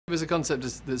It was a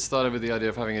concept that started with the idea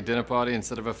of having a dinner party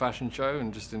instead of a fashion show,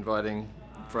 and just inviting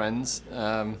friends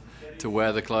to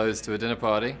wear the clothes to a dinner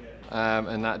party,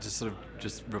 and that just sort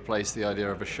of replaced the idea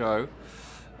of a show.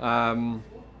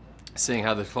 Seeing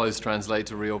how the clothes translate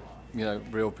to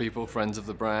real people, friends of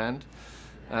the brand,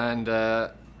 and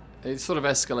it sort of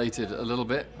escalated a little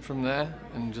bit from there,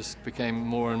 and just became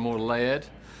more and more layered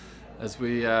as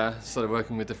we started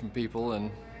working with different people, and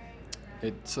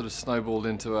it sort of snowballed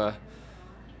into a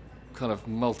kind of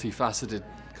multifaceted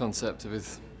concept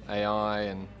with AI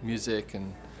and music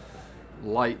and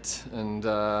light and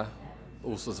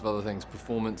all sorts of other things,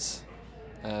 performance,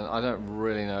 and I don't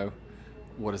really know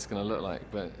what it's going to look like,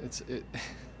 but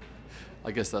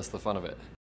I guess that's the fun of it.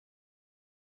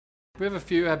 We have a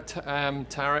few.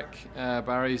 Tarek,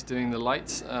 Barry's doing the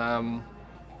lights,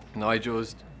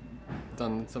 Nigel's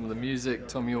done some of the music,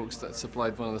 Tom York's that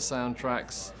supplied one of the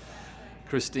soundtracks,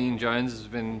 Christine Jones has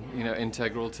been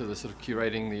integral to the sort of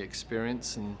curating the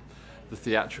experience and the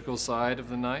theatrical side of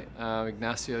the night.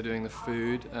 Ignacio doing the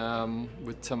food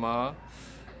with Tamar.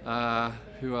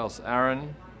 Who else?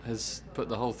 Aaron has put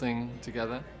the whole thing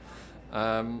together.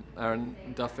 Aaron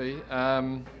Duffy.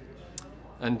 And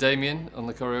Damien on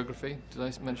the choreography. Did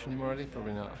I mention him already?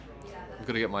 Probably not. I've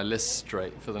got to get my list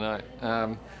straight for the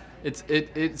night.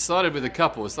 It started with a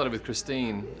couple. It started with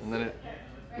Christine, and then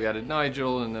we added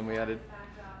Nigel, and then we added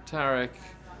Tarek,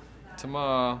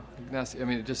 Tamar, Ignacio. I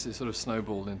mean, it sort of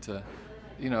snowballed into,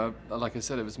 like I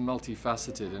said, it was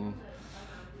multifaceted, and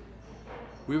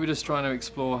we were just trying to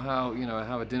explore how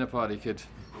a dinner party could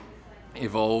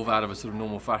evolve out of a sort of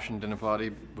normal fashion dinner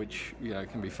party, which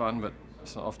can be fun, but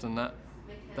it's not often that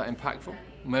impactful,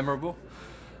 memorable,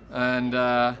 and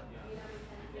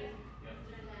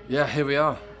yeah, here we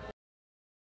are.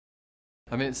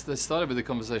 I mean, it started with a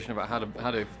conversation about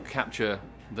how to capture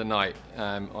the night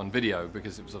on video,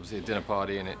 because it was obviously a dinner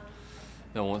party, and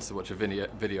no one wants to watch a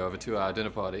video of a 2-hour dinner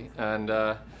party, and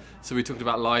so we talked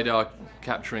about LiDAR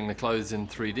capturing the clothes in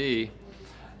 3D,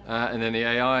 and then the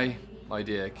AI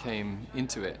idea came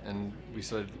into it, and we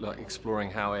started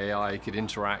exploring how AI could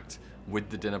interact with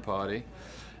the dinner party,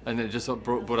 and then it just sort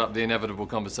of brought up the inevitable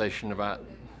conversation about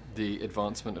the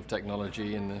advancement of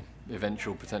technology and the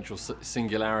eventual potential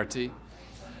singularity.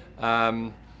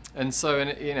 And so,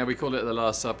 we called it the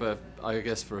Last Supper, I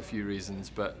guess, for a few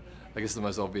reasons, but I guess the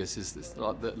most obvious is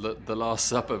the Last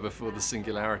Supper before the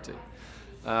singularity.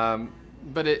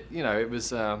 But it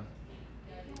was, I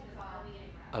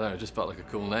don't know, it just felt like a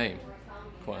cool name,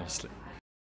 quite honestly.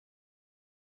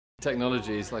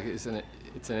 Technology is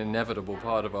it's an inevitable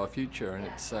part of our future, and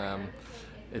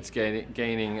it's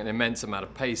gaining an immense amount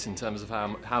of pace in terms of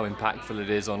how impactful it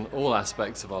is on all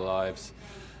aspects of our lives.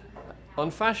 On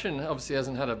fashion, obviously,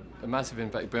 hasn't had a massive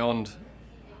impact beyond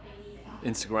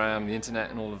Instagram, the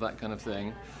internet, and all of that kind of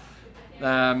thing.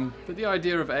 But the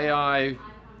idea of AI,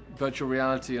 virtual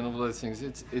reality, and all those things,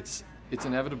 it's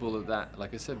inevitable that,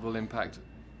 like I said, will impact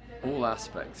all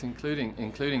aspects,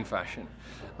 including fashion.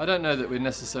 I don't know that we're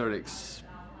necessarily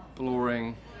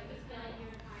exploring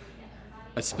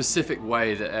a specific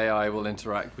way that AI will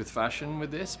interact with fashion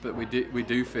with this, but we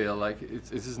do feel like it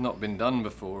has not been done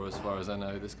before, as far as I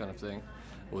know, this kind of thing,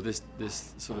 or this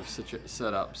sort of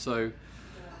setup. So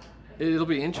it'll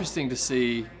be interesting to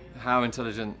see how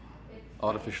intelligent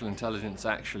artificial intelligence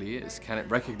actually is. Can it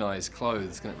recognize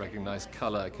clothes? Can it recognize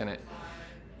color? Can it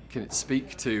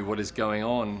speak to what is going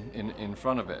on in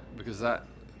front of it? Because that,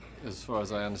 as far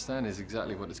as I understand, is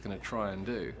exactly what it's going to try and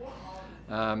do.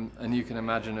 And you can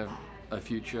imagine a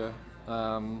future,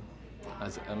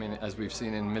 as we've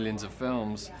seen in millions of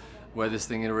films, where this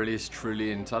thing really is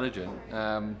truly intelligent,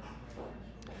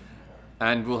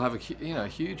 and will have a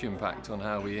huge impact on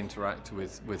how we interact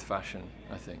with fashion,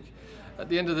 I think. At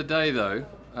the end of the day, though,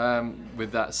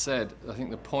 with that said, I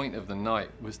think the point of the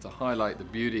night was to highlight the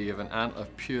beauty of a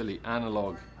purely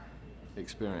analog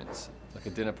experience. Like a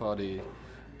dinner party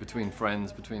between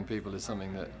friends, between people, is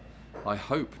something that I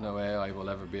hope no AI will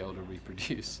ever be able to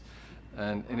reproduce.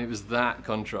 And it was that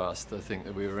contrast, I think,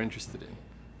 that we were interested in.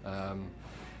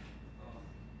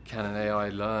 Can an AI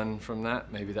learn from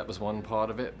that? Maybe that was one part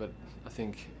of it, but I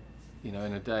think, in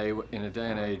a day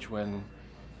and age when,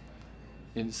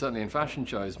 certainly in fashion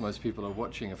shows, most people are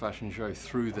watching a fashion show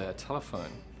through their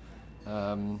telephone.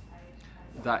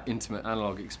 That intimate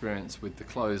analog experience with the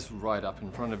clothes right up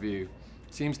in front of you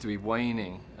seems to be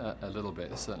waning a little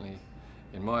bit, certainly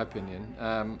in my opinion.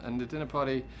 And the dinner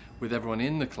party with everyone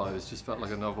in the clothes just felt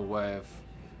like a novel way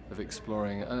of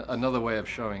exploring, another way of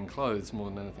showing clothes more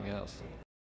than anything else.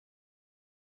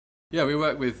 Yeah, we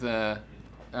worked with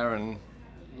Aaron,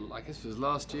 I guess it was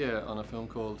last year, on a film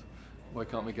called Why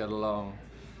Can't We Get Along?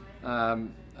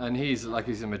 And he's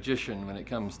a magician when it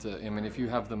comes to, I mean, if you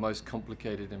have the most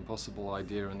complicated, impossible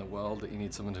idea in the world that you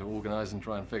need someone to organize and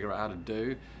try and figure out how to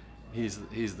do, he's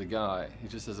the guy. He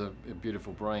just has a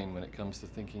beautiful brain when it comes to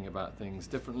thinking about things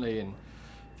differently and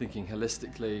thinking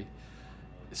holistically.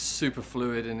 Super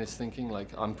fluid in his thinking. Like,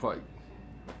 I'm quite,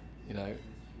 you know,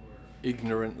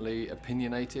 ignorantly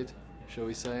opinionated, shall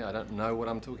we say. I don't know what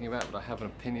I'm talking about, but I have an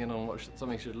opinion on what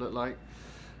something should look like.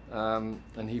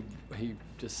 And he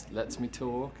just lets me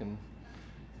talk, and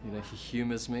you know, he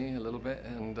humors me a little bit,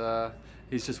 and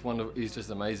he's just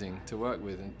amazing to work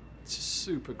with, and just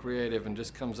super creative, and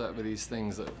just comes up with these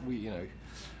things that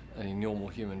any normal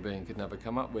human being could never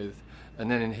come up with.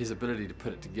 And then in his ability to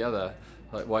put it together,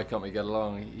 like Why Can't We Get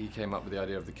Along, he came up with the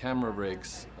idea of the camera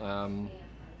rigs,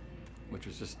 which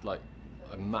was just like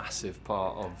a massive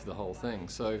part of the whole thing.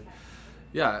 So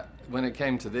yeah, when it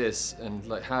came to this, and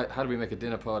like how do we make a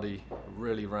dinner party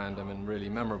really random and really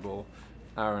memorable,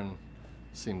 Aaron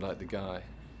seemed like the guy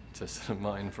to sort of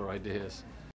mine for ideas.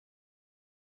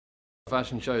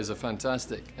 Fashion shows are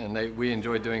fantastic, and we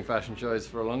enjoyed doing fashion shows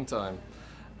for a long time,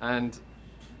 and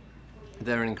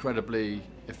they're an incredibly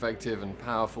effective and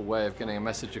powerful way of getting a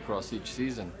message across each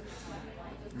season.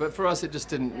 But for us, it just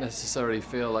didn't necessarily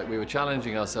feel like we were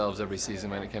challenging ourselves every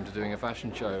season when it came to doing a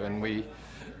fashion show, and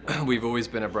we've always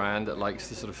been a brand that likes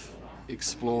to sort of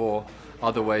explore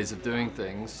other ways of doing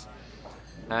things,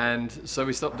 and so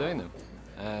we stopped doing them.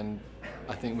 And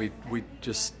I think we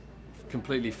just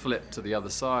completely flipped to the other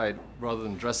side. Rather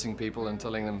than dressing people and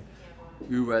telling them,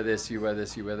 you wear this, you wear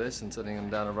this, you wear this, and sending them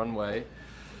down a runway,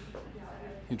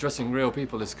 dressing real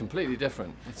people is completely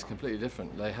different. It's completely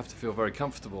different. They have to feel very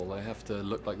comfortable. They have to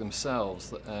look like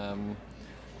themselves.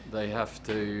 They have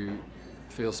to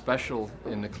feel special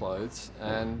in the clothes,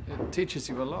 and it teaches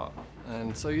you a lot.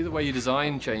 And so the way you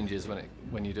design changes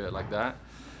when you do it like that.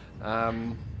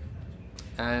 And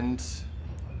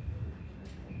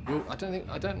I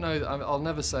don't know. I'll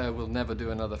never say I will never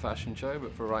do another fashion show,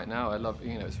 but for right now, I love.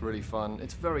 You know, it's really fun.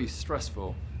 It's very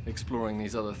stressful exploring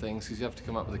these other things because you have to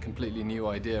come up with a completely new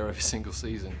idea every single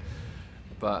season.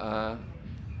 But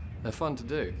they're fun to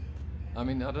do. I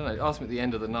mean, I don't know. Ask me at the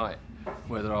end of the night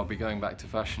whether I'll be going back to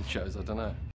fashion shows. I don't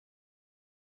know.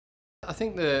 I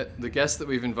think the guests that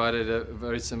we've invited are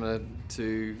very similar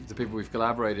to the people we've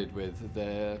collaborated with.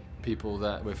 They're people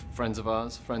that were friends of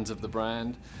ours, friends of the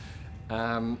brand.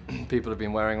 People have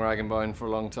been wearing Rag & Bone for a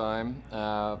long time.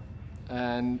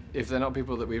 And if they're not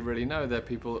people that we really know, they're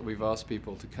people that we've asked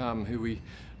people to come who we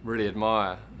really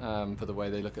admire for the way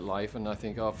they look at life. And I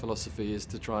think our philosophy is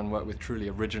to try and work with truly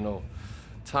original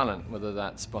talent, whether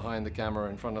that's behind the camera,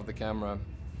 in front of the camera,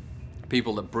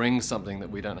 people that bring something that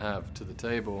we don't have to the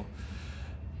table.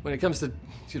 When it comes to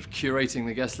sort of curating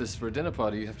the guest list for a dinner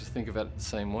party, you have to think of it the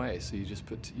same way. So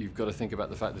you've got to think about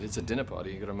the fact that it's a dinner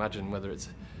party. You've got to imagine whether it's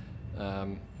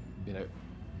you know,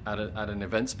 at an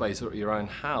event space or at your own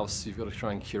house. You've got to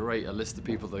try and curate a list of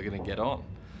people that are going to get on.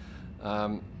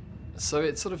 So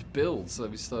it sort of builds. So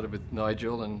we started with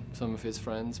Nigel and some of his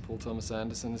friends. Paul Thomas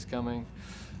Anderson is coming.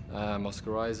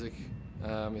 Oscar Isaac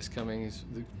is coming. He's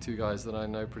the two guys that I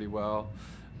know pretty well.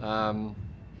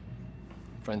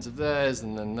 Friends of theirs,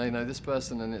 and then they know this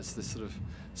person, and it's this sort of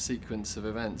sequence of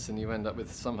events, and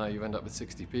somehow you end up with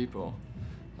 60 people.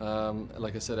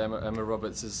 Like I said, Emma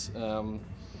Roberts is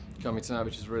coming tonight,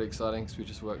 which is really exciting because we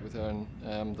just worked with her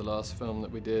in the last film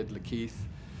that we did. Lakeith,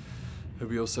 who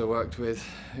we also worked with.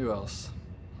 Who else?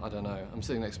 I don't know. I'm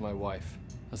sitting next to my wife.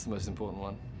 That's the most important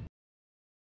one.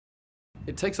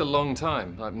 It takes a long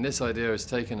time. I mean, this idea has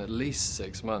taken at least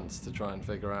 6 months to try and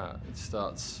figure out. It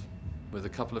starts with a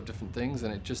couple of different things,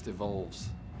 and it just evolves.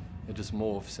 It just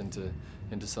morphs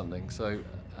into something. So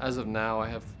as of now, I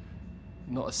have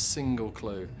not a single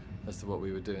clue as to what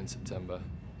we would do in September,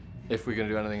 if we're going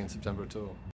to do anything in September at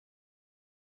all.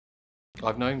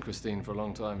 I've known Christine for a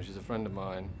long time. She's a friend of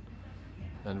mine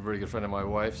and a really good friend of my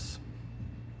wife's.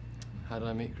 How did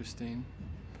I meet Christine?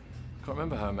 I can't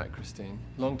remember how I met Christine.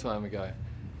 Long time ago.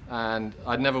 And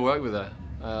I'd never worked with her.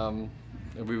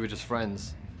 We were just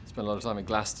friends. Spent a lot of time at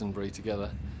Glastonbury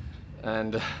together.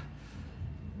 And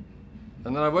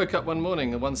then I woke up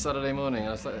one Saturday morning, and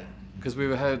I was like, because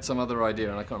we had some other idea,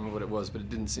 and I can't remember what it was, but it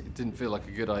didn't feel like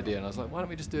a good idea. And I was like, why don't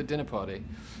we just do a dinner party?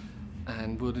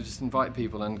 And we'll just invite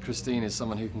people. And Christine is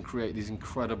someone who can create these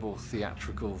incredible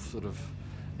theatrical sort of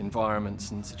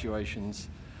environments and situations.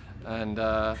 And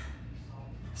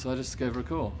so I just gave her a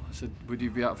call. I said, would you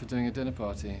be up for doing a dinner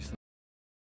party?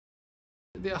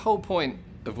 The whole point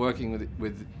of working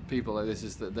with people like this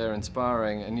is that they're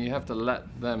inspiring, and you have to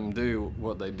let them do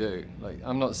what they do. Like,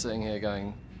 I'm not sitting here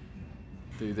going,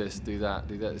 do this, do that,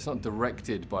 do that. It's not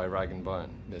directed by Rag & Bone.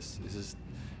 This is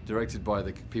directed by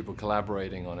the people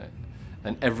collaborating on it.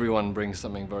 And everyone brings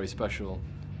something very special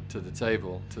to the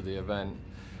table, to the event.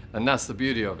 And that's the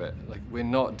beauty of it. Like, we're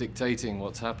not dictating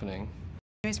what's happening.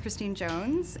 My name is Christine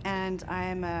Jones, and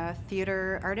I'm a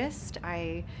theater artist.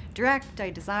 I direct, I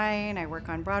design, I work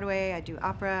on Broadway, I do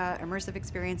opera, immersive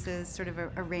experiences, sort of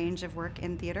a range of work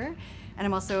in theater. And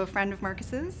I'm also a friend of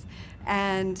Marcus's.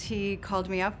 And he called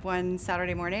me up one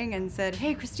Saturday morning and said,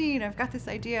 "Hey Christine, I've got this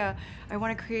idea. I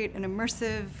want to create an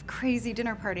immersive, crazy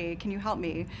dinner party. Can you help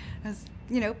me?" I was,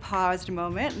 paused a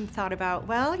moment and thought about,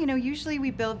 well, usually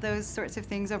we build those sorts of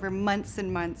things over months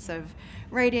and months of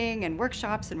writing and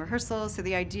workshops and rehearsals. So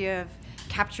the idea of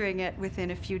capturing it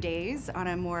within a few days on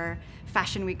a more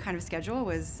Fashion Week kind of schedule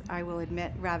was, I will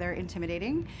admit, rather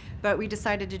intimidating. But we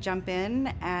decided to jump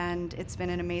in, and it's been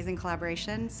an amazing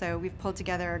collaboration. So we've pulled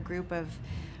together a group of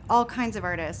all kinds of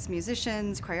artists,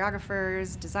 musicians,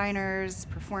 choreographers, designers,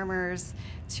 performers,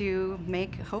 to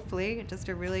make, hopefully, just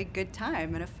a really good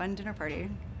time and a fun dinner party.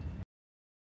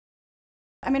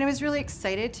 I was really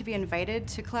excited to be invited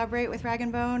to collaborate with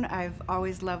Rag & Bone. I've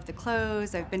always loved the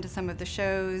clothes, I've been to some of the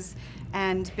shows,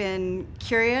 and been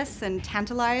curious and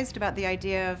tantalized about the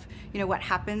idea of, what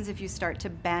happens if you start to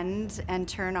bend and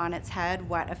turn on its head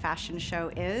what a fashion show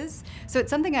is. So it's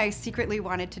something I secretly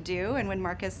wanted to do, and when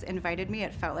Marcus invited me,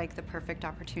 it felt like the perfect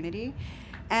opportunity.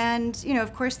 And,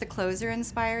 of course, the clothes are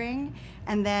inspiring.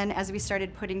 And then as we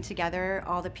started putting together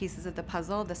all the pieces of the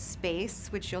puzzle, the space,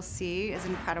 which you'll see is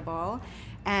incredible,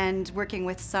 and working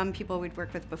with some people we'd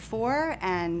worked with before,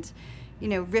 and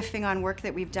riffing on work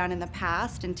that we've done in the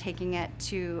past and taking it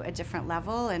to a different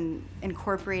level and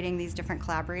incorporating these different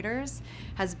collaborators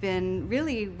has been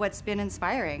really what's been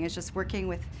inspiring, is just working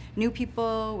with new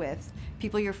people, with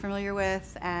people you're familiar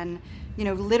with, and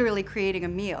literally creating a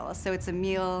meal. So it's a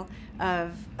meal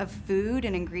of food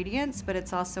and ingredients, but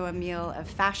it's also a meal of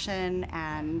fashion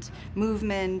and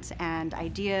movement and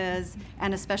ideas,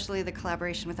 and especially the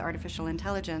collaboration with artificial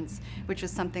intelligence, which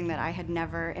was something that I had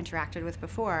never interacted with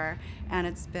before. And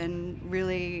it's been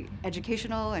really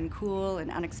educational and cool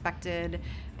and unexpected,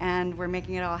 and we're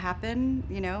making it all happen,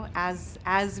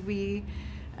 as we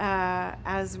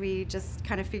just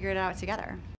kind of figure it out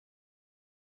together.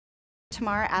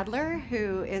 Tamar Adler,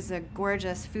 who is a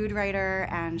gorgeous food writer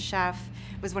and chef,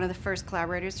 was one of the first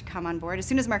collaborators to come on board. As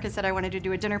soon as Marcus said I wanted to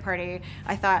do a dinner party,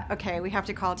 I thought, okay, we have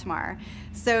to call Tamar.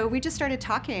 So we just started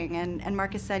talking, and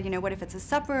Marcus said, what if it's a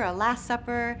supper, a Last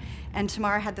Supper? And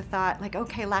Tamar had the thought, like,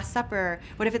 okay, Last Supper,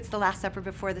 what if it's the Last Supper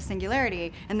before the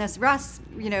Singularity? And this Ross,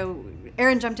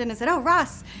 Aaron jumped in and said, oh,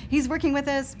 Ross, he's working with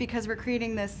us because we're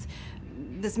creating this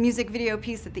music video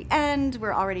piece at the end.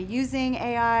 We're already using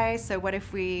AI, so what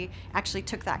if we actually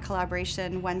took that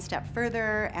collaboration one step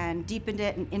further and deepened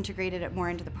it and integrated it more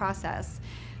into the process?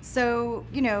 So,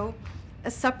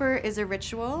 a supper is a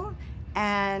ritual,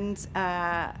 and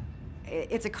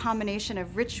it's a combination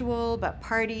of ritual but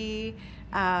party.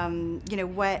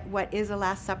 What is a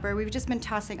Last Supper? We've just been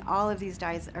tossing all of these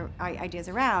ideas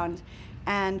around,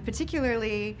 and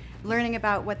particularly learning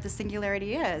about what the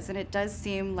singularity is. And it does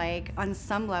seem like, on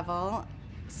some level,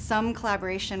 some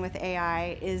collaboration with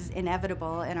AI is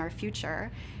inevitable in our future.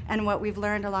 And what we've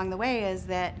learned along the way is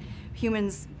that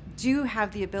humans do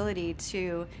have the ability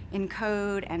to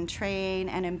encode and train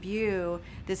and imbue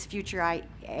this future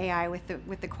AI with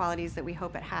the qualities that we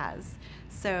hope it has.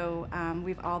 So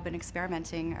we've all been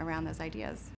experimenting around those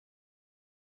ideas.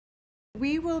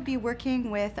 We will be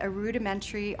working with a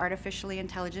rudimentary artificially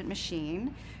intelligent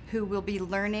machine who will be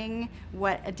learning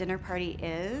what a dinner party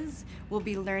is, will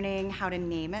be learning how to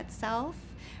name itself,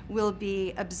 will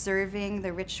be observing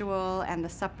the ritual and the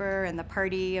supper and the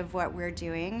party of what we're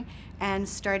doing, and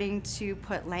starting to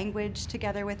put language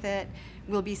together with it.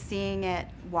 We'll be seeing it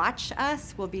watch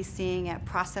us, we'll be seeing it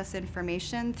process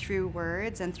information through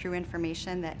words and through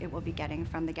information that it will be getting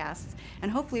from the guests. And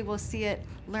hopefully we'll see it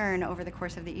learn over the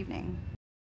course of the evening.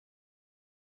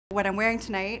 What I'm wearing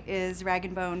tonight is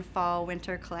Rag & Bone Fall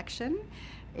Winter Collection.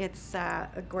 It's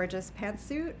a gorgeous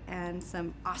pantsuit and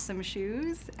some awesome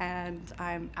shoes, and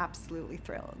I'm absolutely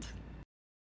thrilled.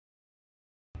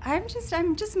 I'm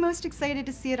just most excited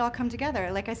to see it all come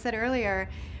together. Like I said earlier,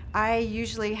 I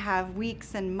usually have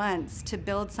weeks and months to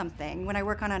build something. When I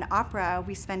work on an opera,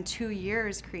 we spend 2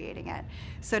 years creating it.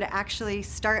 So to actually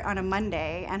start on a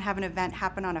Monday and have an event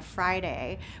happen on a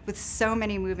Friday with so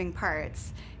many moving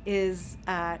parts is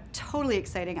totally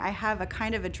exciting. I have a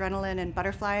kind of adrenaline and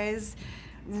butterflies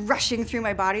rushing through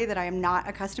my body that I am not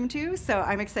accustomed to, so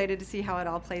I'm excited to see how it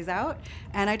all plays out,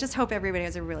 and I just hope everybody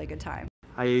has a really good time.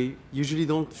 I usually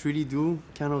don't really do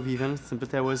kind of events,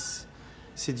 but I was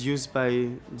seduced by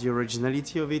the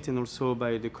originality of it and also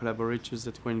by the collaborators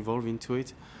that were involved into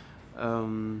it.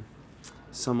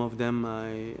 Some of them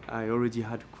I already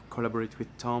had collaborate with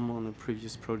Tom on a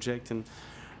previous project, and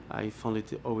I found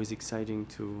it always exciting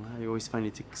I always find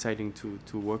it exciting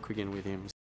to work again with him.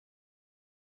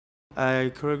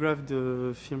 I choreographed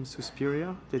the film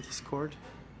Suspiria that he scored,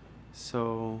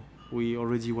 so we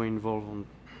already were involved on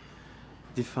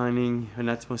defining an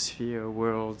atmosphere, a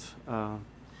world,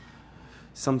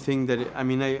 something that, I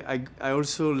mean, I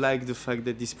also like the fact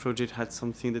that this project had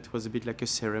something that was a bit like a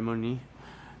ceremony,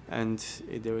 and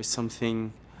there was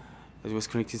something that was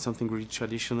connected to something really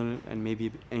traditional and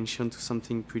maybe ancient to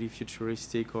something pretty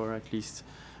futuristic, or at least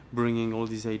bringing all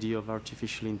this idea of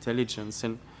artificial intelligence.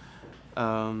 And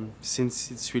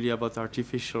since it's really about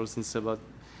artificial, since about,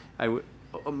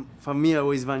 for me, I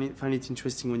always find it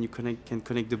interesting when you can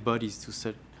connect the bodies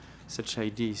to such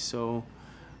ideas. So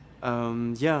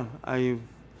yeah, I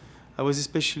was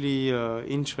especially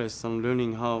interested in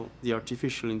learning how the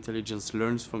artificial intelligence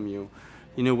learns from you.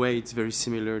 In a way, it's very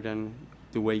similar than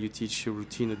the way you teach a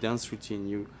routine, a dance routine.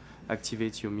 You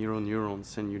activate your mirror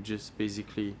neurons and you just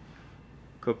basically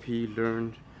copy,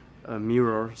 learn,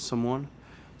 mirror someone.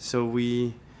 So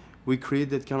we create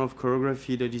that kind of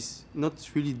choreography that is not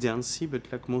really dancey,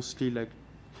 but like mostly like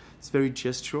it's very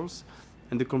gestures,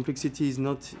 and the complexity is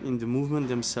not in the movement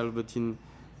themselves, but in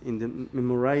the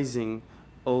memorizing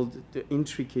all the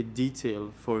intricate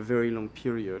detail for a very long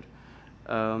period.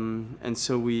 And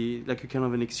so we like a kind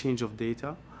of an exchange of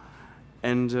data,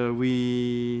 and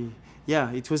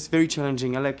yeah, it was very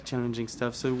challenging. I like challenging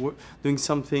stuff. So we're doing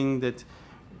something that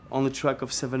on the track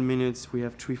of 7 minutes, we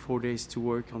have 3-4 days to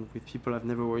work on with people I've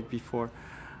never worked before.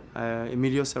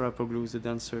 Emilio Sarapoglou, the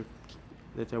dancer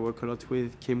that I work a lot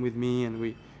with, came with me, and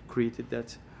we created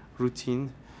that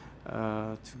routine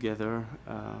together.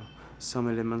 Some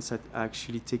elements that are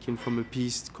actually taken from a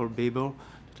piece called Babel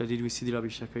that I did with Sidi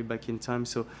Labishakari back in time.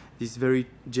 So these very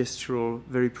gestural,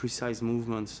 very precise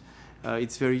movements.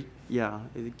 It's very, yeah,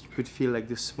 you could feel like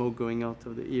the smoke going out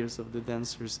of the ears of the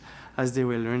dancers as they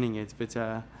were learning it. But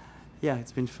yeah,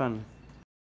 it's been fun.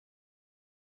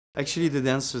 Actually, the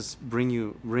dancers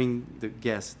bring the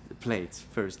guest the plates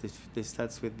first. They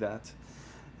start with that,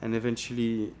 and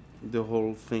eventually the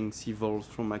whole thing evolves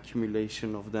from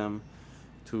accumulation of them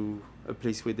to a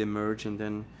place where they merge, and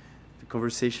then the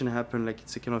conversation happens, like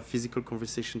it's a kind of physical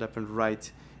conversation that happens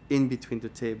right in between the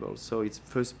tables. So it's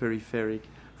first peripheric,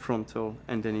 frontal,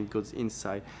 and then it goes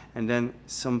inside, and then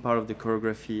some part of the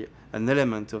choreography, an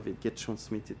element of it, gets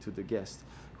transmitted to the guests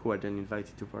who are then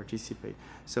invited to participate.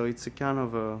 So it's a kind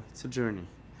of it's a journey.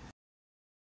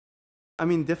 I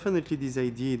mean, definitely this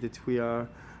idea that we are,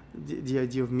 the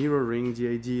idea of mirroring, the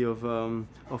idea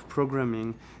of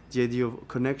programming, the idea of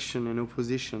connection and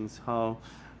oppositions, how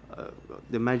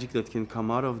the magic that can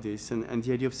come out of this, and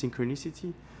the idea of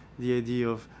synchronicity, the idea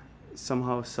of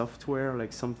somehow software,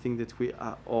 like something that we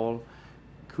are all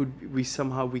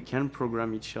we can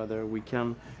program each other.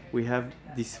 We have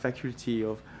this faculty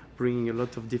of bringing a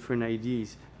lot of different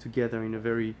ideas together in a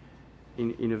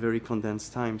very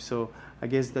condensed time. So I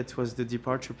guess that was the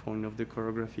departure point of the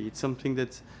choreography. It's something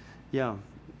that, yeah,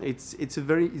 it's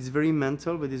very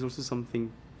mental, but it's also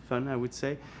something fun, I would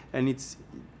say. And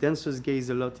dancers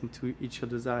gaze a lot into each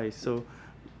other's eyes, so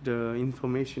the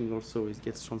information also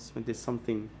gets transmitted. There's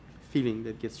something feeling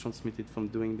that gets transmitted from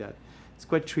doing that. It's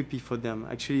quite trippy for them.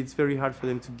 Actually, it's very hard for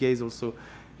them to gaze also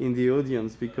in the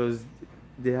audience, because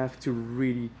they have to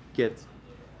really get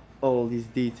all these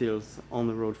details on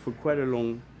the road for quite a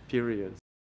long period.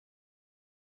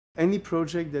 Any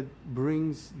project that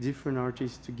brings different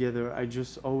artists together, I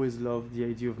just always love the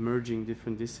idea of merging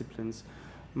different disciplines.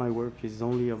 My work is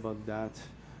only about that.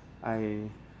 I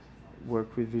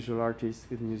work with visual artists,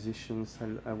 with musicians.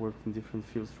 I work in different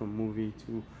fields, from movie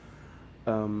to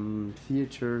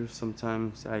theater.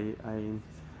 Sometimes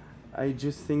I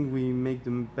just think we make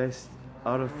the best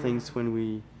out of things when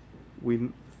we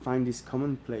find this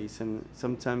common place, and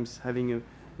sometimes having a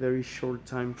very short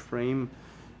time frame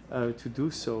to do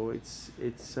so, it's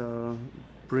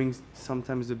brings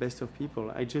sometimes the best of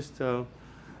people. I just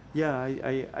yeah,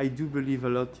 I do believe a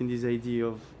lot in this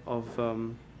idea of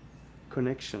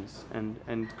connections,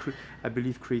 and I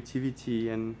believe creativity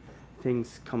and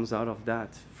things comes out of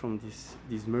that, from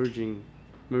these merging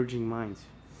minds.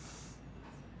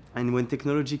 And when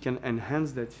technology can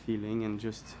enhance that feeling and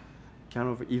just kind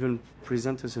of even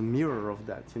present as a mirror of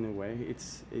that in a way,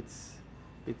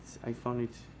 I found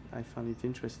it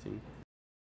interesting.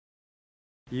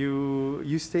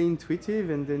 You stay intuitive,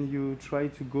 and then you try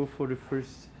to go for the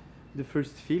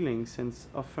first feelings, and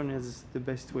often is the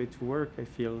best way to work, I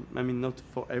feel. I mean, not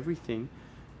for everything,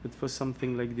 But for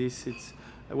something like this, it's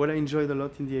what I enjoyed a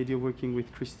lot in the idea of working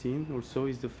with Christine also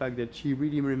is the fact that she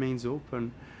really remains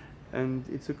open, and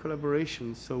it's a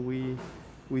collaboration. So we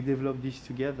develop this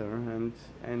together,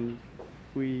 and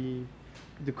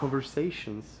the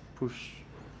conversations push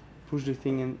the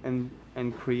thing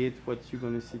and create what you're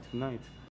gonna see tonight.